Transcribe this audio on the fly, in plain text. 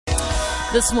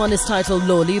This one is titled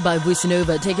Loli by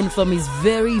Vusi, taken from his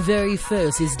very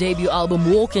first, his debut album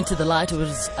Walk Into the Light. It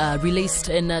was released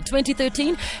in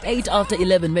 2013. 8 after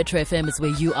 11 Metro FM is where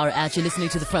you are at. You're listening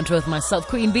to the Frontrow with myself,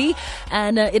 Queen B,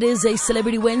 and it is a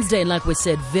Celebrity Wednesday, and like we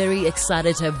said, very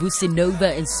excited to have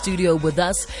Vusi in studio with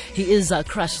us. He is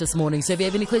crushed this morning, so if you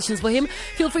have any questions for him,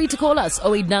 feel free to call us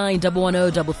 089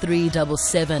 110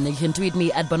 3377. You can tweet me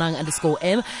at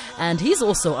Bonang_M, and he's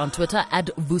also on Twitter at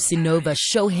Vusi.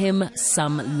 Show him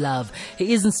some love.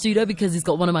 He is in studio because he's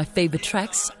got one of my favorite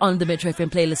tracks on the Metro FM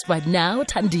playlist right now,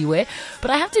 Thandiwe. But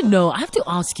I have to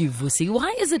ask you, Vusi,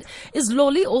 why is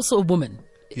Loli also a woman?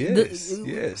 Yes,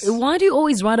 yes. Why do you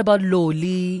always write about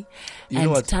Loli and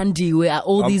Thandiwe,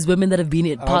 all these women that have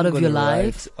been part of your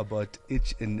life? About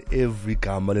each and every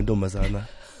Gama Mazana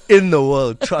in the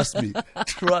world. Trust me.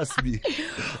 Trust me.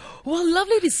 Well,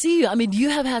 lovely to see you. I mean,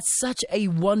 you have had such a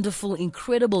wonderful,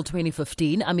 incredible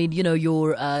 2015. I mean,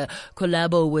 your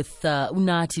collabo with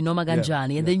Unathi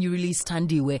Nomaganjani, and then you released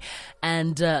Thandiwe.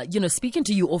 And, speaking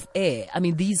to you off air, I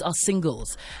mean, these are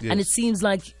singles. Yes. And it seems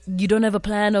like you don't have a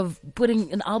plan of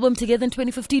putting an album together in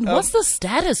 2015. What's the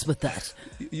status with that?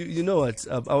 You know what?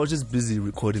 I was just busy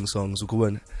recording songs.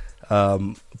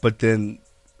 But then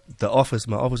my office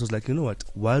was like, you know what?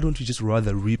 Why don't you just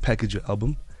rather repackage your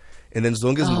album? And then as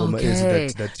long as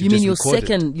is that you mean your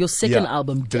second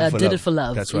album, Did It For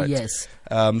Love. That's right. Yes.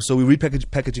 So we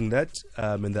packaging that,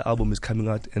 and the album is coming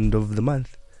out end of the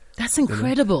month. That's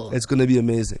incredible. It's going to be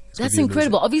amazing. That's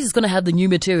incredible. Obviously, it's going to have the new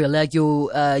material, like your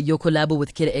collabo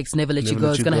with Kid X, Never Let You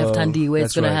Go. It's going to have Thandiwe.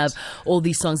 It's going to have all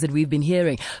these songs that we've been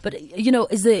hearing. But,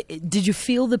 did you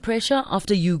feel the pressure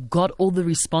after you got all the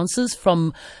responses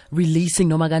from releasing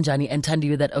Nomaganjani and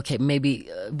Thandiwe that, okay, maybe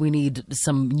we need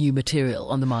some new material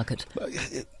on the market?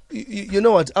 You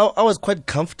know what? I was quite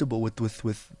comfortable with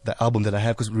the album that I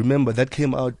have, because remember, that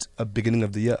came out at the beginning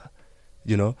of the year.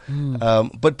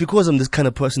 But because I'm this kind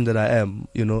of person that I am,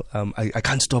 I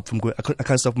can't stop from going. I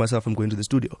can't stop myself from going to the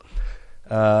studio,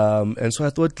 and so I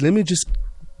thought, let me just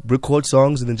record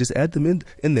songs and then just add them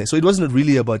in there. So it wasn't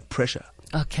really about pressure.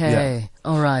 Okay,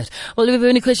 all right. Well, if you have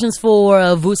any questions for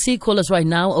Vusi, call us right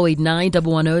now, 089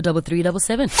 110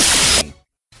 3377.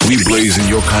 We blazing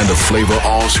your kind of flavor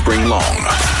all spring long.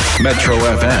 Metro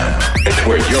FM, it's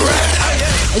where you're at.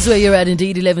 It's where you're at,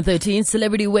 indeed. 11:13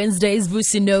 Celebrity Wednesdays.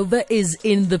 Vusi is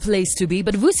in the place to be.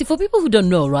 But Vusi, for people who don't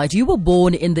know, right, you were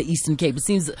born in the Eastern Cape. It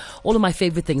seems all of my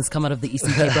favorite things come out of the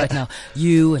Eastern Cape right now.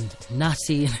 You and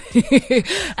Nati.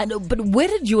 But where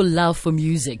did your love for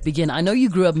music begin? I know you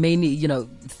grew up mainly,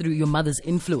 through your mother's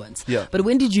influence. Yeah. But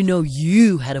when did you know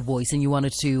you had a voice and you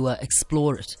wanted to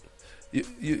explore it?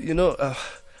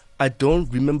 I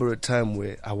don't remember a time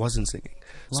where I wasn't singing.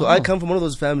 Wow. So I come from one of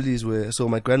those families where,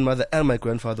 my grandmother and my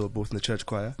grandfather were both in the church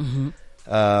choir. Mm-hmm.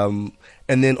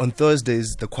 And then on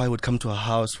Thursdays, the choir would come to our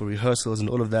house for rehearsals and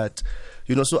all of that.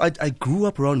 So I grew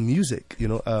up around music.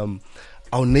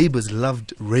 Our neighbors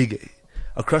loved reggae.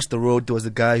 Across the road, there was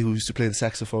a guy who used to play the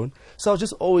saxophone. So I was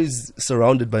just always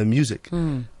surrounded by music.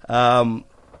 Mm. And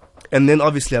then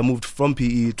obviously I moved from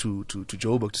PE to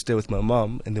Joburg to stay with my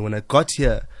mom. And then when I got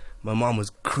here, my mom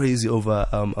was crazy over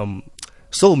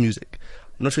soul music.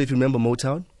 I'm not sure if you remember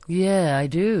Motown. Yeah, I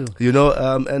do.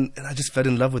 And I just fell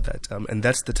in love with that. And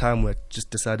that's the time where I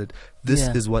just decided this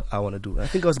is what I want to do. I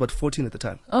think I was about 14 at the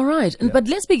time. All right. Yeah. But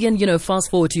let's begin, fast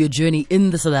forward to your journey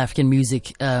in the South African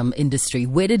music industry.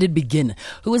 Where did it begin?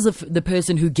 Who was the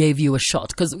person who gave you a shot?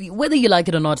 Because whether you like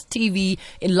it or not, TV,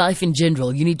 in life in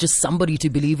general, you need just somebody to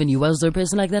believe in you. Was there a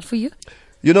person like that for you?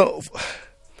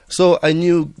 So I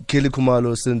knew Kelly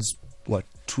Kumalo since,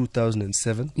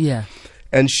 2007? Yeah.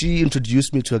 And she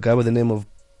introduced me to a guy by the name of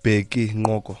Beki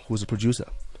Ngoko, who's a producer.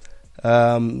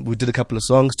 We did a couple of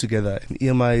songs together, and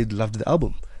EMI loved the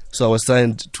album. So I was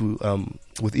signed to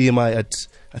with EMI at,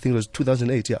 I think it was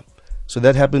 2008, yeah. So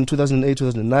that happened 2008,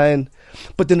 2009.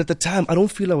 But then at the time, I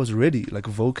don't feel I was ready, like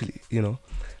vocally, So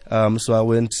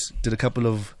I did a couple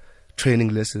of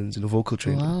training lessons, vocal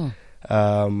training. Wow.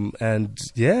 And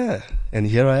here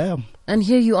I am. And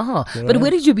here you are. But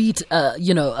where did you meet,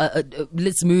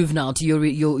 let's move now to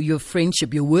your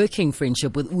friendship, your working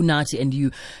friendship with Unathi, and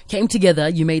you came together,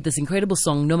 you made this incredible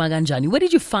song, Nomaganjani. Where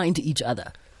did you find each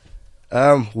other?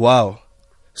 Wow.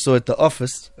 So at the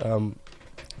office, there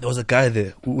was a guy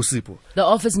there, Usipo. The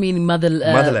office meaning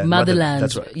motherland.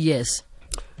 That's right. Yes.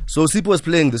 So Usipo was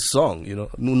playing this song,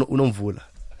 Unomvula.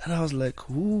 And I was like,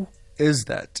 who is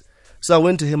that? So I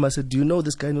went to him, I said, do you know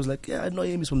this guy? And he was like, yeah, I know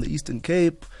him, he's from the Eastern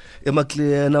Cape,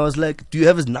 Emakle. And I was like, do you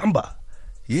have his number?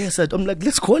 Yes, I'm like,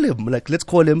 let's call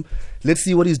him. Let's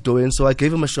see what he's doing. So I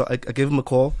gave him a shot, I gave him a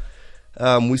call.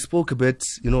 We spoke a bit,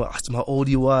 asked him how old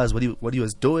he was, what he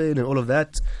was doing, and all of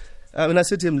that. And I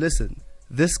said to him, listen,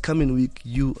 this coming week,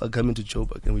 you are coming to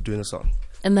Joburg, and we're doing a song.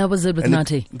 And that was it with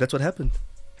Nati. That's what happened.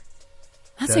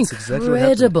 That's incredible.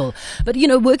 Exactly,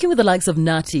 but, working with the likes of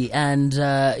Nati and,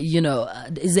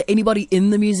 is there anybody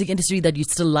in the music industry that you'd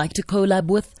still like to collab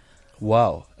with?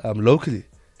 Wow. Locally.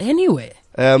 Anywhere.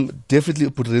 Definitely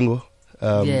Ringo.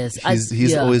 Yes.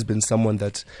 He's always been someone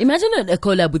that... Imagine a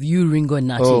collab with you, Ringo and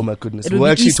Nati. Oh, my goodness.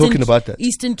 We're actually talking about that.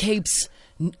 Eastern Cape's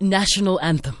national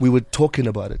anthem. We were talking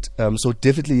about it. So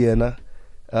definitely, Yena.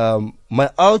 My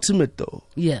ultimate, though,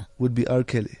 would be R.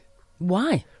 Kelly.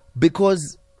 Why?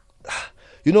 Because...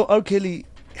 R. Kelly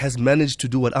has managed to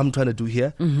do what I'm trying to do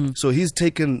here. Mm-hmm. So he's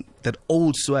taken that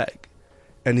old swag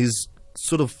and he's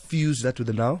sort of fused that with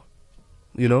the now,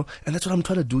 and that's what I'm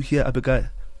trying to do here, Abigail.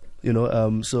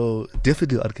 So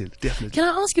definitely R. Kelly, definitely. Can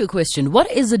I ask you a question?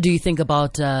 What is it, do you think,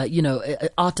 about,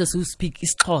 artists who speak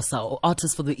isiXhosa or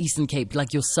artists for the Eastern Cape,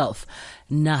 like yourself,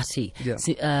 Nati,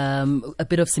 a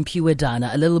bit of Simpiwe Dana,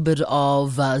 a little bit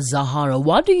of Zahara?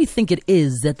 Why do you think it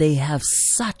is that they have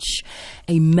such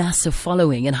a massive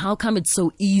following, and how come it's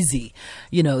so easy?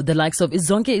 The likes of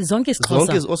Zonke is Xhosa.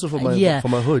 Zonke is also from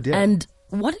my hood, yeah. And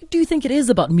what do you think it is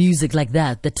about music like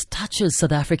that touches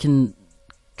South African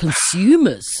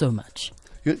consumers so much?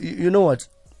 You know what?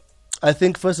 I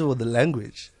think, first of all, the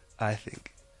language,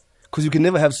 because you can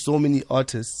never have so many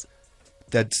artists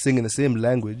that sing in the same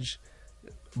language,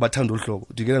 but do you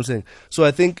get what I'm saying? So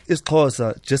I think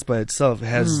isiXhosa just by itself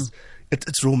has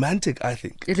it's romantic. I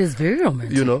think it is very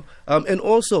romantic, and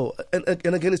also and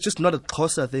again, it's just not a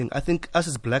Xhosa thing. I think us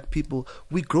as black people,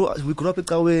 we grew up in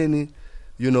Kaweni,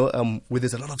 where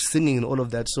there's a lot of singing and all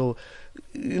of that. So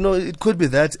it could be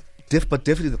that. But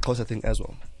definitely the Xhosa thing as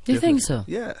well. Do you think so?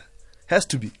 Yeah. Has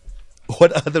to be.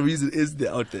 What other reason is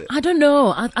there out there? I don't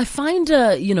know. I find,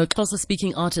 Xhosa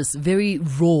speaking artists very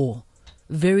raw,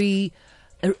 very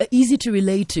easy to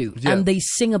relate to. Yeah. And they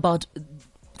sing about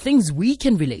things we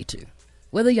can relate to.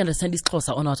 Whether you understand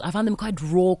isiXhosa or not, I find them quite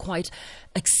raw, quite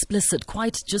explicit,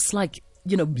 quite just like,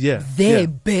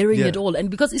 bearing it all. And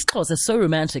because isiXhosa is so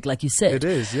romantic, like you said. It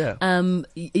is, yeah.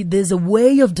 There's a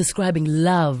way of describing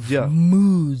love,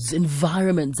 moods,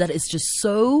 environments that is just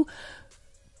so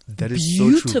that is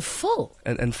beautiful.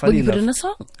 So true. And funny enough, put it in a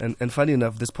song. And funny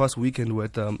enough, this past weekend we're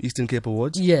at Eastern Cape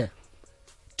Awards. Yeah.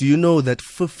 Do you know that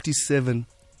 57%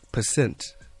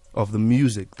 of the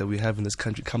music that we have in this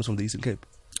country comes from the Eastern Cape?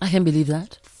 I can believe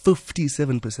that.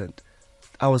 57%.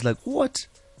 I was like, what?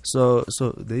 So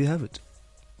there you have it.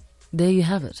 There you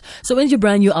have it. So when's your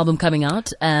brand new album coming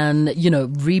out? And,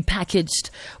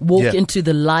 repackaged, Walk Into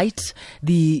the Light,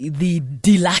 the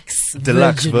deluxe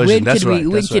version.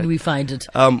 When can we find it?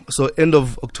 So end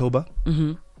of October.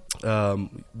 Mm-hmm.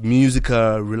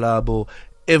 Musica, Reliable,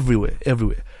 everywhere.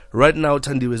 Right now,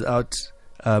 Thandiwe is out.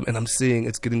 And I'm seeing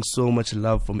it's getting so much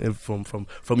love from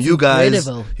you guys,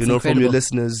 from your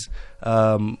listeners.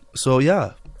 I'll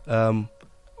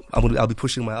be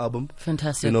pushing my album.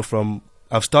 Fantastic.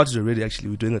 I've started already. Actually,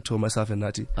 we're doing a tour, myself and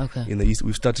Nati. Okay. In the east,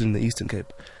 we've started in the Eastern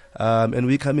Cape, and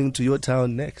we're coming to your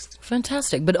town next.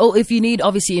 Fantastic. But if you need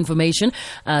obviously information,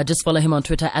 just follow him on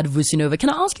Twitter at Vusi. Can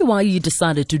I ask you why you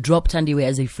decided to drop Thandiwe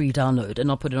as a free download and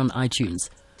not put it on iTunes?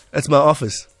 That's my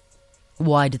office.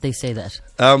 Why did they say that?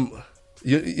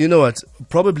 You know what?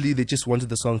 Probably they just wanted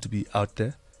the song to be out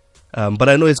there. But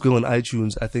I know it's going on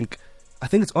iTunes. I think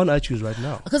it's on iTunes right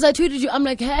now. Because I tweeted you, I'm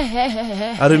like,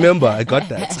 hey. I remember, I got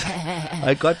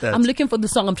that. I'm looking for the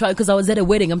song. I'm trying, because I was at a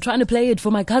wedding. I'm trying to play it for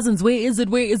my cousins. Where is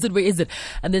it?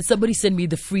 And then somebody sent me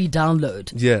the free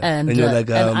download. Yeah. And you're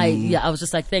like, I was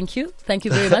just like, thank you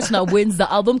very much. Now, when's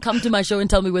the album? Come to my show and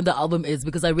tell me when the album is,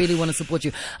 because I really want to support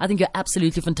you. I think you're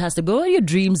absolutely fantastic. But what are your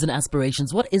dreams and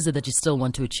aspirations? What is it that you still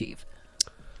want to achieve?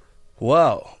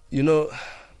 Wow.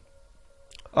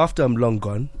 After I'm long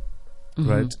gone,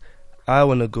 right? I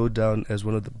want to go down as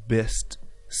one of the best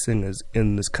singers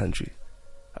in this country,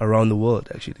 around the world,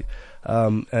 actually.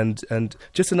 And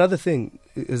just another thing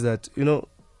is that,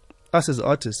 us as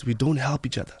artists, we don't help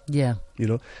each other. Yeah.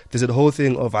 There's a whole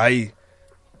thing of and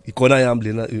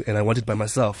I want it by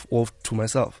myself or to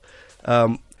myself.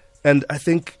 And I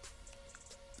think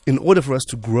in order for us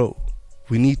to grow,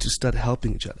 we need to start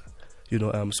helping each other.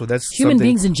 So that's human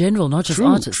beings in general, not just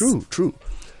artists. True.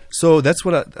 So that's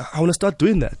what I want to start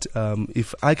doing that.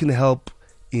 If I can help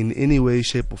in any way,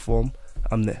 shape or form,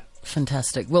 I'm there.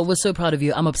 Fantastic. Well, we're so proud of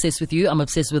you. I'm obsessed with you. I'm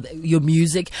obsessed with your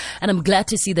music, and I'm glad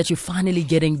to see that you're finally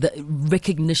getting the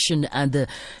recognition and the,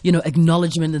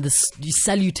 acknowledgement and the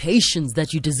salutations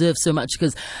that you deserve so much.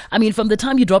 Because, I mean, from the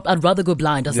time you dropped I'd Rather Go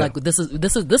Blind, I was like,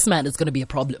 this man is going to be a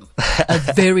problem, a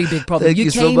very big problem. Thank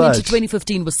you so came much. into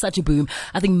 2015 with such a boom.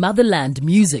 I think Motherland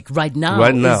music right now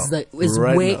is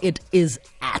where it is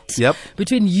at. Yep.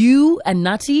 Between you and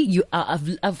Nati,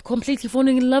 I've completely fallen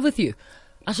in love with you.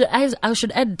 I should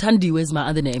add Thandiwe as my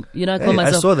other name. I call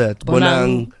myself. I saw that.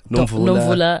 Bonang,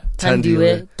 Nomvula,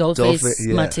 Thandiwe, Dollface,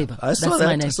 Matiba. I saw That's that.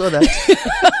 my name. I saw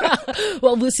that.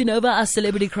 Well, Vusi Nova, our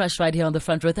celebrity crush right here on the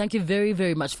front row. Thank you very,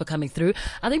 very much for coming through.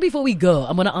 I think before we go,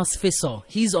 I'm going to ask Fiso.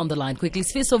 He's on the line quickly.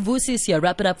 Fiso, Vusi is here.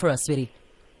 Wrap it up for us, sweetie.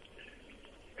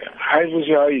 Hi,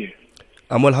 Vusi. How are you?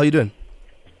 I'm well. How you doing?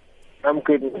 I'm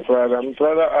good, brother.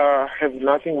 I have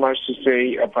nothing much to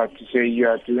say about to say you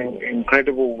are doing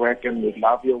incredible work and we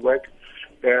love your work.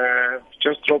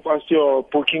 Just drop us your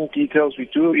booking details. We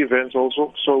do events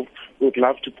also, so we'd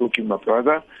love to book you, my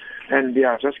brother. And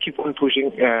yeah, just keep on pushing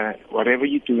whatever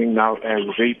you're doing now.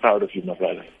 We're very proud of you, my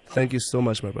brother. Thank you so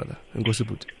much, my brother.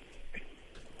 Ngosiput.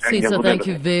 So thank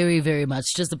you very, very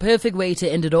much. Just the perfect way to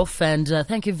end it off. And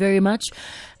thank you very much.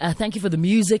 Thank you for the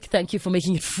music. Thank you for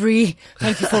making it free.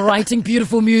 Thank you for writing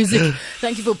beautiful music.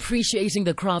 Thank you for appreciating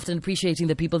the craft and appreciating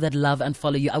the people that love and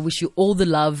follow you. I wish you all the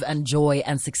love and joy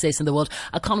and success in the world.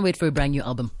 I can't wait for a brand new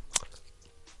album.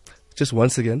 Just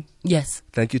once again, yes.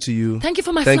 Thank you to you. Thank you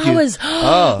for my flowers.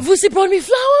 Vusi brought me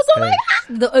flowers. Oh my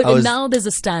God. Now there's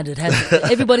a standard.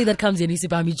 Everybody that comes here needs to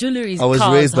buy me jewelry. I was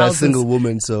cars, raised by houses. a single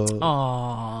woman, so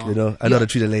Aww. I know how to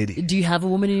treat a lady. Do you have a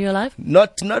woman in your life?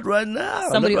 Not right now.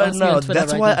 Somebody not right asked me now. on Twitter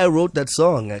That's right why now. I wrote that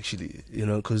song, actually.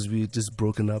 Because we just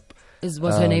broken up.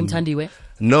 Was her name Thandiwe?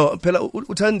 No, Pela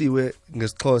Thandiwe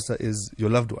ngesixhosa is your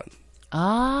loved one.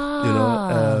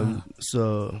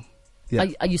 So. Yeah.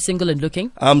 Are you single and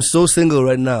looking? I'm so single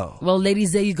right now. Well,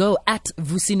 ladies, there you go. At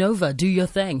Vusi Nova, do your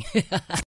thing.